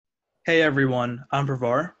Hey everyone, I'm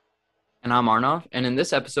Pravar. And I'm Arnav, and in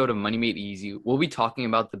this episode of Money Made Easy, we'll be talking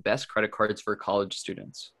about the best credit cards for college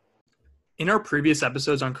students. In our previous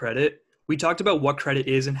episodes on credit, we talked about what credit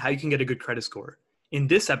is and how you can get a good credit score. In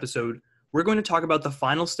this episode, we're going to talk about the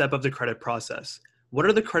final step of the credit process. What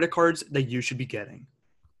are the credit cards that you should be getting?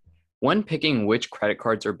 When picking which credit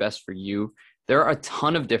cards are best for you, there are a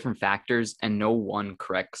ton of different factors and no one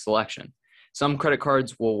correct selection. Some credit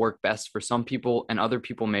cards will work best for some people, and other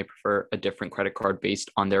people may prefer a different credit card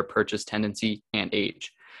based on their purchase tendency and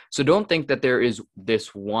age. So don't think that there is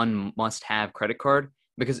this one must have credit card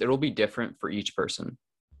because it'll be different for each person.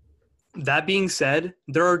 That being said,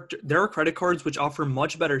 there are credit cards which offer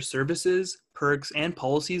much better services, perks, and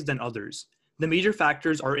policies than others. The major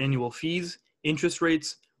factors are annual fees, interest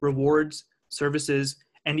rates, rewards, services,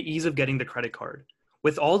 and ease of getting the credit card.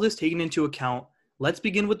 With all this taken into account, let's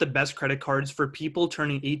begin with the best credit cards for people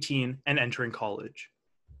turning 18 and entering college.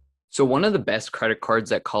 So one of the best credit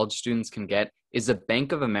cards that college students can get is the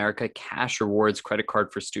Bank of America Cash Rewards credit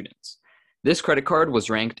card for students. This credit card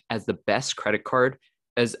was ranked as the best credit card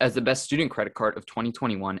as the best student credit card of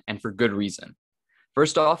 2021, and for good reason.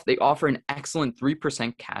 First off, they offer an excellent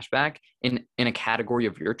 3% cashback in a category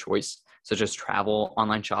of your choice, such as travel,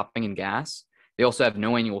 online shopping, and gas. They also have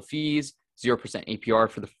no annual fees, 0%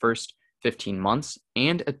 APR for the first 15 months,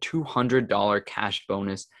 and a $200 cash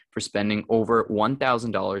bonus for spending over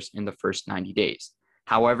 $1,000 in the first 90 days.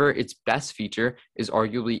 However, its best feature is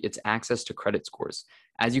arguably its access to credit scores,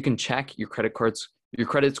 as you can check your credit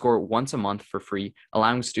score once a month for free,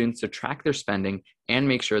 allowing students to track their spending and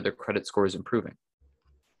make sure their credit score is improving.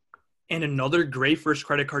 And another great first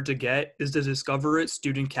credit card to get is the Discover It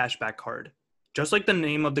Student Cashback Card. Just like the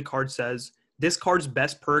name of the card says, this card's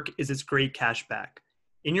best perk is its great cashback.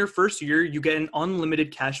 In your first year, you get an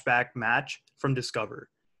unlimited cashback match from Discover.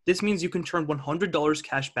 This means you can turn $100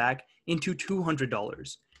 cash back into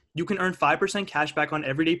 $200. You can earn 5% cash back on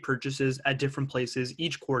everyday purchases at different places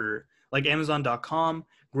each quarter, like Amazon.com,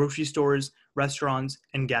 grocery stores, restaurants,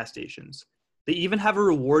 and gas stations. They even have a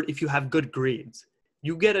reward if you have good grades.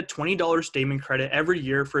 You get a $20 statement credit every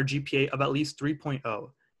year for a GPA of at least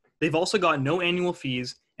 3.0. They've also got no annual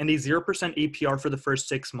fees and a 0% APR for the first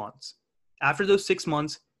 6 months. After those 6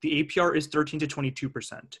 months, the APR is 13 to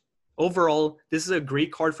 22%. Overall, this is a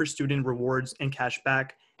great card for student rewards and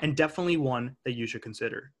cashback, and definitely one that you should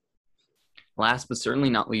consider. Last but certainly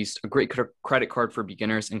not least, a great credit card for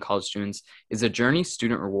beginners and college students is the Journey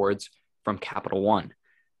Student Rewards from Capital One.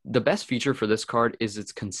 The best feature for this card is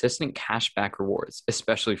its consistent cashback rewards,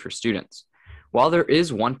 especially for students. While there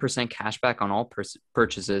is 1% cashback on all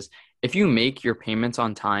purchases, if you make your payments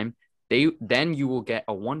on time, then you will get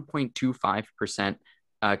a 1.25%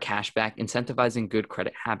 cashback, incentivizing good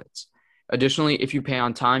credit habits. Additionally, if you pay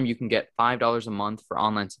on time, you can get $5 a month for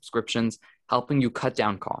online subscriptions, helping you cut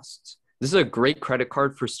down costs. This is a great credit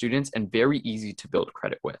card for students and very easy to build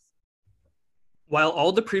credit with. While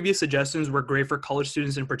all the previous suggestions were great for college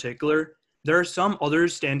students in particular, there are some other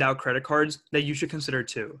standout credit cards that you should consider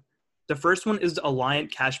too. The first one is the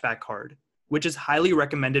Alliant Cashback Card, which is highly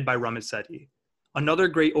recommended by Ramit Sethi. Another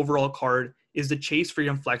great overall card is the Chase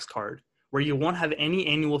Freedom Flex Card, where you won't have any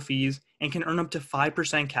annual fees and can earn up to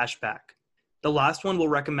 5% cash back. The last one we'll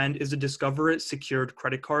recommend is the Discover It Secured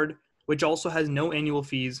Credit Card, which also has no annual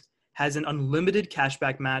fees, has an unlimited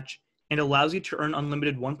cashback match, and allows you to earn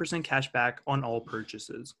unlimited 1% cashback on all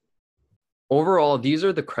purchases. Overall, these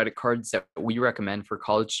are the credit cards that we recommend for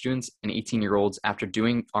college students and 18-year-olds after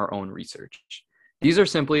doing our own research. These are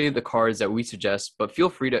simply the cards that we suggest, but feel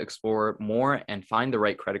free to explore more and find the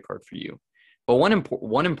right credit card for you. But one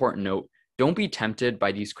important note, don't be tempted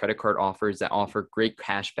by these credit card offers that offer great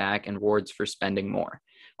cash back and rewards for spending more.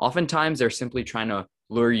 Oftentimes, they're simply trying to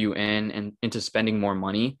lure you in and into spending more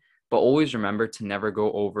money, but always remember to never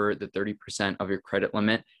go over the 30% of your credit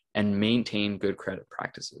limit and maintain good credit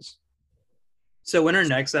practices. So in our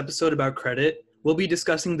next episode about credit, we'll be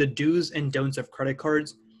discussing the do's and don'ts of credit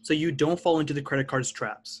cards so you don't fall into the credit cards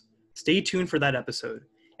traps. Stay tuned for that episode.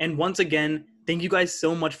 And once again, thank you guys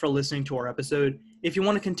so much for listening to our episode. If you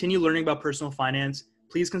want to continue learning about personal finance,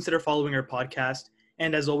 please consider following our podcast.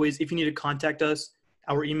 And as always, if you need to contact us,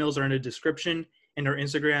 our emails are in the description and our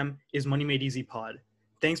Instagram is MoneyMadeEasyPod.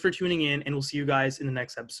 Thanks for tuning in, and we'll see you guys in the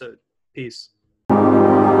next episode. Peace.